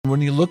when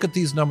you look at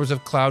these numbers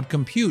of cloud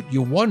compute,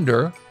 you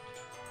wonder,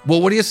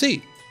 well, what do you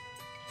see?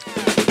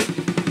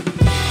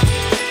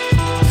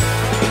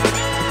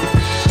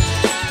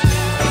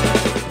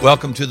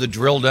 Welcome to the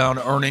Drill Down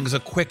Earnings, a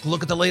quick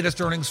look at the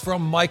latest earnings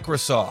from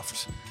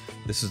Microsoft.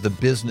 This is the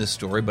business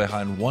story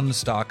behind one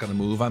stock on the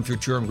move. I'm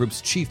Futurum Group's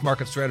Chief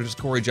Market Strategist,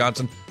 Corey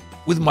Johnson,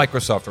 with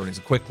Microsoft earnings.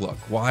 A quick look.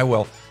 Why?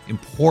 Well,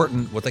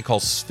 important, what they call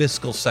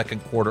fiscal second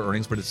quarter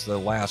earnings, but it's the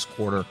last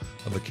quarter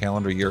of the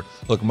calendar year.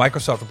 Look,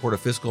 Microsoft reported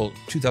fiscal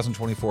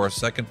 2024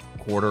 second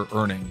quarter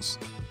earnings,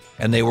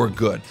 and they were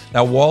good.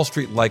 Now, Wall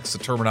Street likes the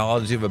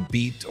terminology of a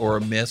beat or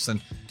a miss,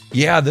 and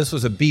yeah, this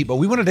was a beat, but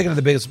we want to dig into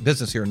the biggest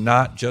business here,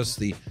 not just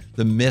the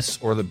miss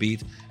or the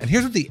beat. And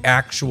here's what the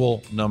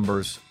actual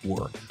numbers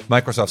were.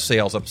 Microsoft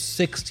sales up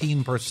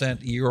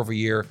 16% year over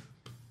year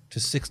to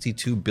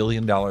 $62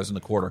 billion in the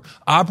quarter.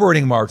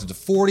 Operating margins of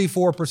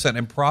 44%,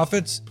 and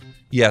profits,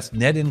 yes,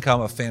 net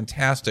income, a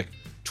fantastic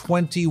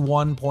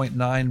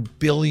 $21.9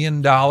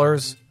 billion,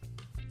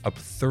 up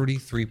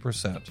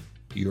 33%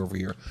 year over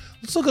year.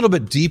 Let's look a little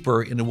bit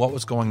deeper into what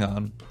was going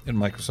on in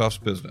Microsoft's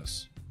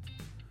business.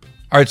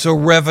 All right, so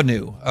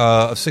revenue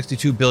of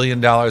 $62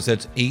 billion,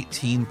 that's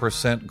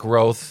 18%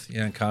 growth.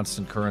 Yeah,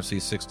 constant currency,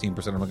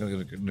 16%. I'm not going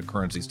to get into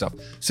currency stuff.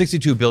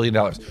 $62 billion.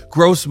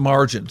 Gross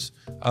margins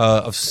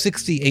of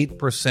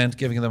 68%,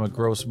 giving them a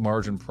gross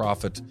margin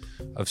profit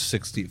of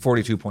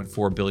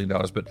 $42.4 billion.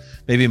 But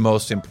maybe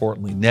most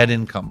importantly, net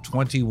income,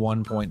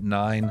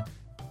 $21.9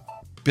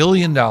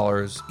 billion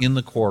in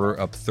the quarter,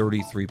 up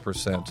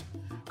 33%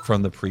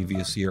 from the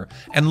previous year.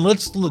 And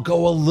let's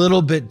go a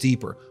little bit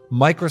deeper.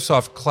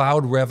 Microsoft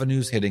Cloud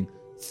revenues hitting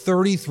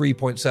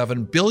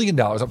 $33.7 billion,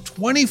 up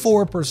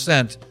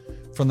 24%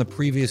 from the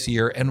previous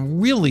year,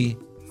 and really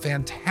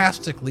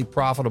fantastically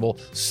profitable,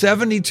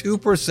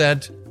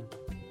 72%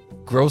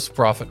 gross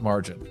profit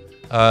margin.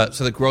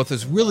 So the growth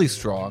is really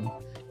strong,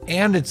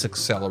 and it's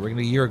accelerating.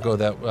 A year ago,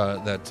 that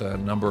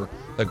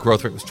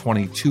growth rate was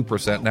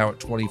 22%, now at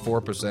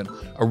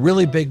 24%. A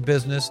really big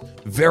business,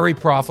 very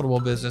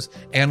profitable business,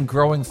 and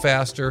growing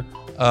faster.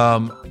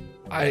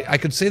 I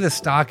could say the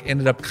stock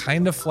ended up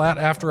kind of flat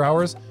after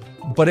hours,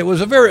 but it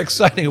was a very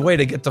exciting way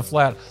to get to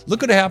flat.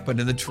 Look what happened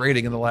in the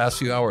trading in the last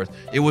few hours.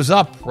 It was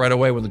up right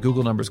away when the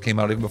Google numbers came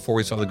out, even before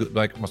we saw the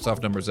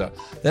Microsoft numbers out.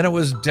 Then it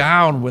was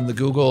down when the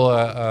Google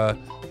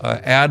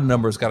ad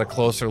numbers got a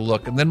closer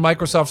look. And then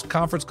Microsoft's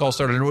conference call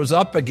started, and it was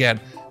up again.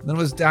 And then it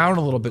was down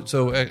a little bit.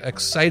 So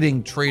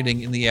exciting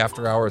trading in the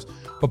after hours.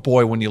 But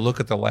boy, when you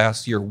look at the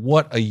last year,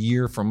 what a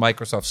year for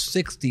Microsoft.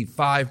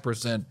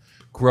 65%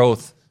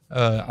 growth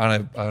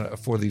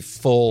for the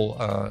full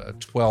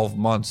 12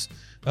 months.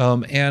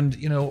 And,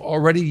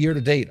 already year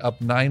to date, up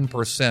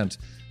 9%.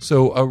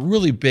 So a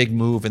really big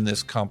move in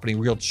this company,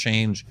 real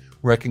change,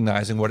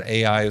 recognizing what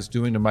AI is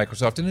doing to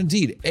Microsoft. And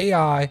indeed,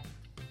 AI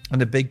and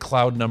the big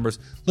cloud numbers.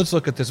 Let's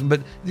look at this.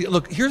 But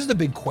look, here's the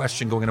big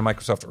question going into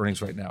Microsoft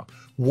earnings right now.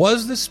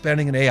 Was the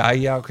spending in AI?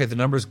 Yeah, okay, the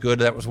number's good.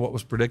 That was what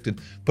was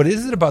predicted. But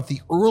is it about the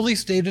early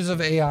stages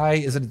of AI?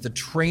 Is it the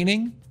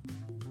training?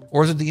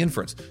 Or is it the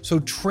inference? So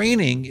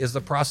training is the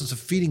process of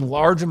feeding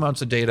large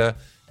amounts of data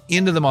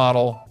into the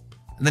model,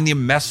 and then you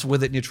mess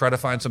with it and you try to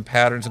find some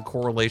patterns and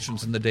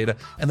correlations in the data,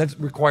 and that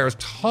requires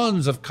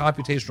tons of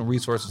computational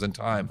resources and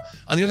time.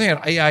 On the other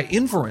hand, AI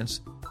inference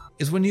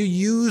is when you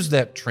use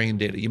that trained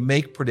data. You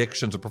make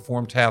predictions or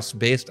perform tasks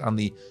based on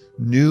the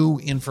new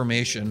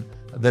information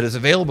that is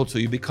available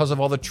to you because of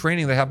all the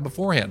training that happened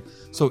beforehand.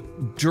 So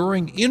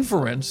during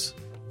inference,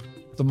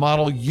 the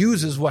model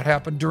uses what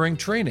happened during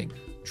training.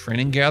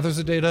 Training gathers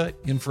the data,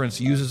 inference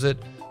uses it.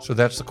 So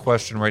that's the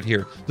question right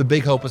here. The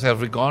big hope is,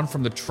 have we gone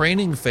from the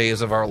training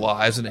phase of our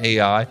lives in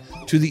AI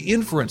to the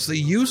inference, the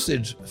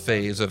usage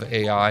phase of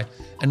AI?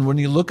 And when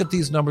you look at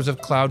these numbers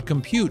of cloud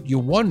compute, you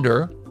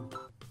wonder,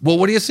 well,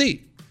 what do you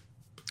see?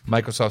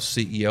 Microsoft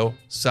CEO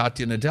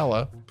Satya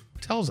Nadella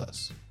tells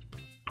us.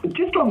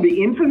 Just on the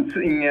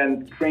inferencing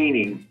and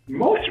training,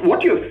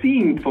 what you're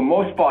seeing for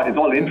most part is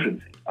all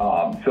inferencing.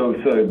 So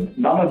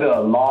none of the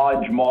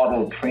large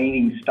model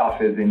training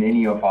stuff is in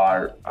any of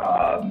our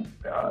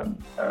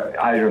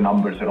Azure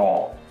numbers at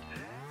all.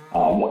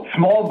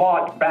 Small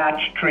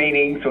batch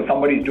training, so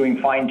somebody's doing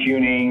fine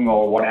tuning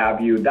or what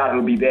have you,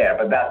 that'll be there,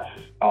 but that's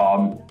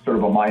sort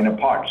of a minor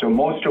part. So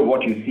most of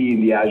what you see in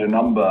the Azure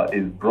number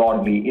is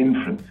broadly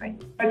inferencing.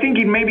 I think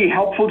it may be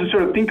helpful to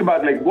sort of think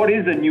about what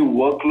is a new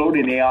workload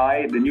in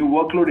AI? The new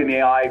workload in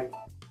AI,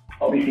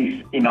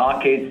 obviously, in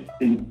our case,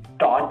 it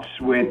starts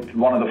with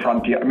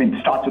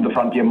starts with the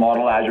frontier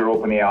model, Azure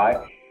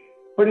OpenAI.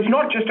 But it's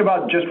not just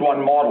about just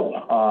one model,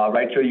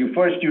 right? So you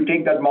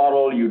take that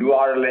model, you do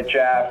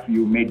RLHF,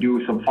 you may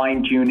do some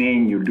fine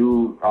tuning, you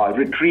do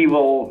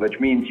retrieval, which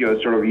means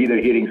you're sort of either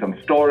hitting some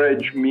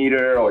storage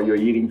meter or you're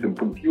hitting some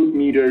compute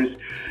meters.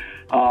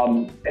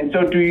 And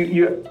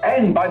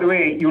by the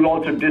way, you'll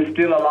also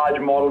distill a large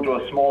model to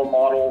a small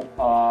model,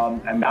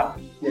 and that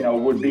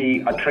would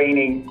be a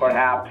training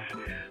perhaps.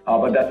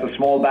 But that's a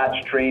small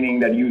batch training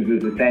that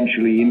uses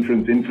essentially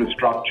inference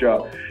infrastructure.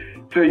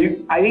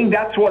 I think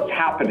that's what's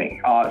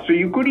happening. So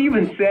you could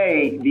even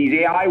say these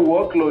AI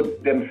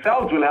workloads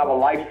themselves will have a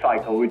life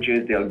cycle, which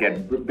is they'll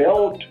get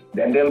built,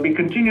 then they'll be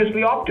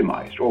continuously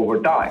optimized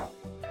over time.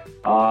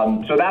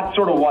 So that's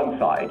sort of one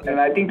side. And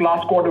I think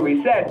last quarter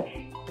we said,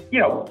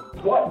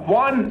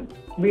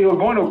 we are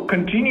going to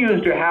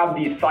continue to have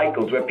these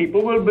cycles where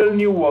people will build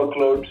new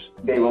workloads,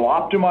 they will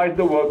optimize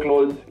the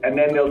workloads, and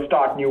then they'll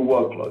start new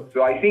workloads.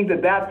 So I think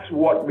that's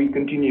what we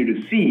continue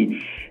to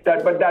see.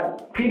 But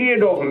that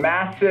period of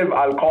massive,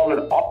 I'll call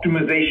it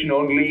optimization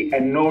only,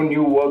 and no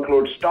new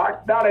workload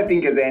start, that I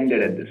think has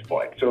ended at this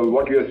point. So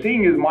what you're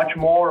seeing is much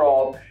more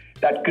of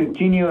that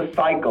continuous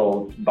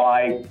cycle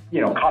by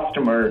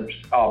customers,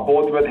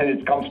 both whether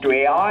it comes to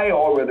AI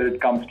or whether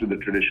it comes to the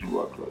traditional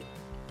workloads.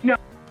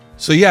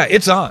 So yeah,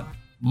 it's on.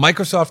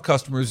 Microsoft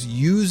customers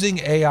using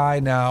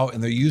AI now,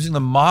 and they're using the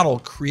model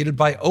created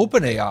by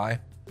OpenAI,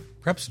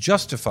 perhaps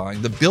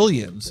justifying the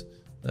billions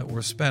that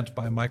were spent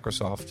by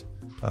Microsoft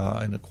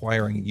in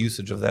acquiring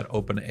usage of that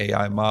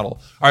OpenAI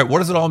model. All right, what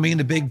does it all mean?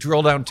 A big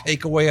drill down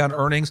takeaway on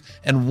earnings,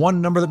 and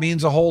one number that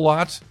means a whole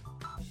lot?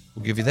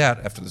 We'll give you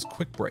that after this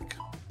quick break.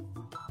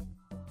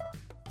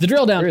 The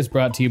Drill Down is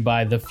brought to you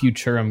by the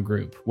Futurum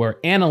Group, where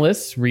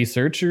analysts,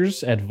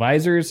 researchers,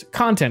 advisors,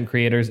 content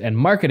creators, and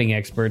marketing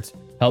experts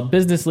help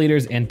business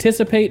leaders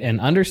anticipate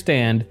and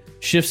understand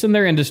shifts in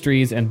their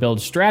industries and build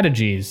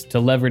strategies to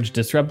leverage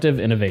disruptive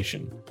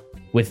innovation.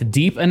 With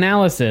deep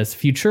analysis,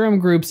 Futurum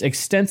Group's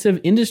extensive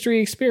industry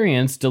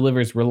experience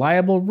delivers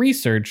reliable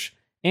research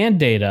and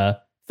data,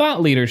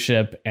 thought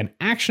leadership, and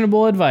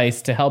actionable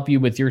advice to help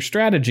you with your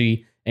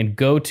strategy and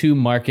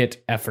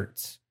go-to-market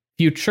efforts.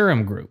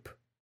 Futurum Group.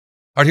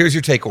 All right, here's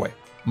your takeaway.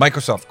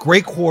 Microsoft,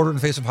 great quarter in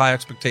the face of high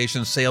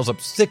expectations. Sales up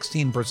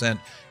 16%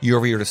 year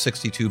over year to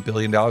 $62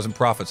 billion, and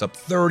profits up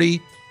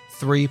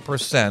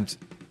 33%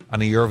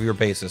 on a year over year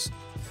basis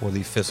for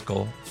the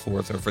for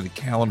the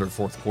calendar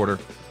fourth quarter,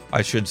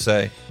 I should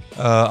say,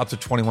 up to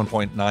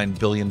 $21.9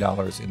 billion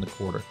in the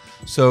quarter.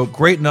 So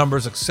great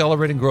numbers,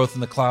 accelerating growth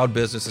in the cloud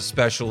business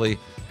especially,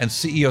 and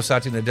CEO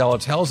Satya Nadella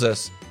tells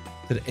us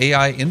that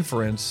AI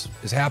inference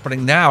is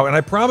happening now, and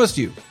I promised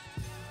you,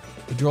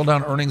 the drill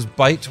down earnings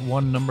bite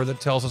one number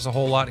that tells us a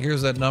whole lot.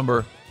 Here's that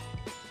number,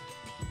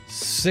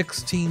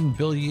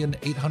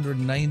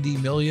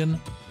 $16.89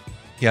 billion.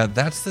 Yeah,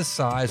 that's the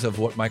size of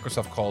what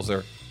Microsoft calls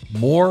their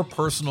more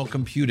personal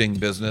computing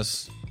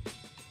business.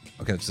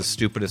 Okay, it's the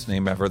stupidest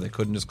name ever. They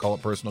couldn't just call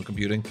it personal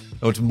computing.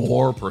 No, it's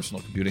more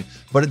personal computing.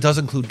 But it does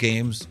include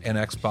games and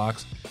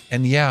Xbox.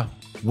 And yeah,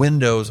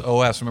 Windows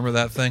OS. Remember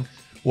that thing?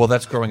 Well,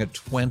 that's growing at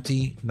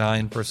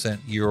 29%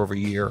 year over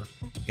year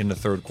in the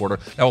third quarter.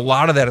 Now, a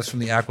lot of that is from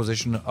the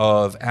acquisition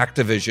of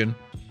Activision,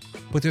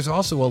 but there's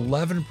also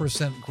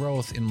 11%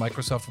 growth in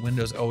Microsoft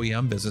Windows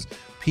OEM business.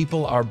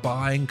 People are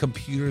buying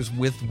computers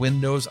with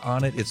Windows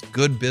on it. It's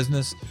good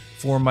business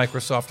for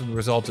Microsoft, and the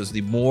result is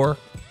the more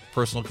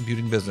personal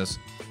computing business,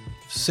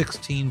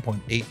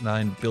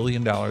 $16.89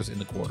 billion in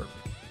the quarter.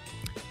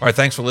 All right,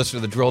 thanks for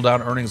listening to the Drill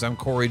Down Earnings. I'm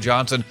Corey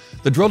Johnson.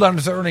 The Drill Down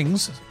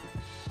Earnings,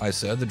 I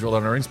said, the Drill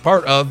Down Earnings,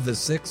 part of the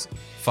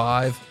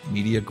 6-5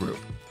 Media Group.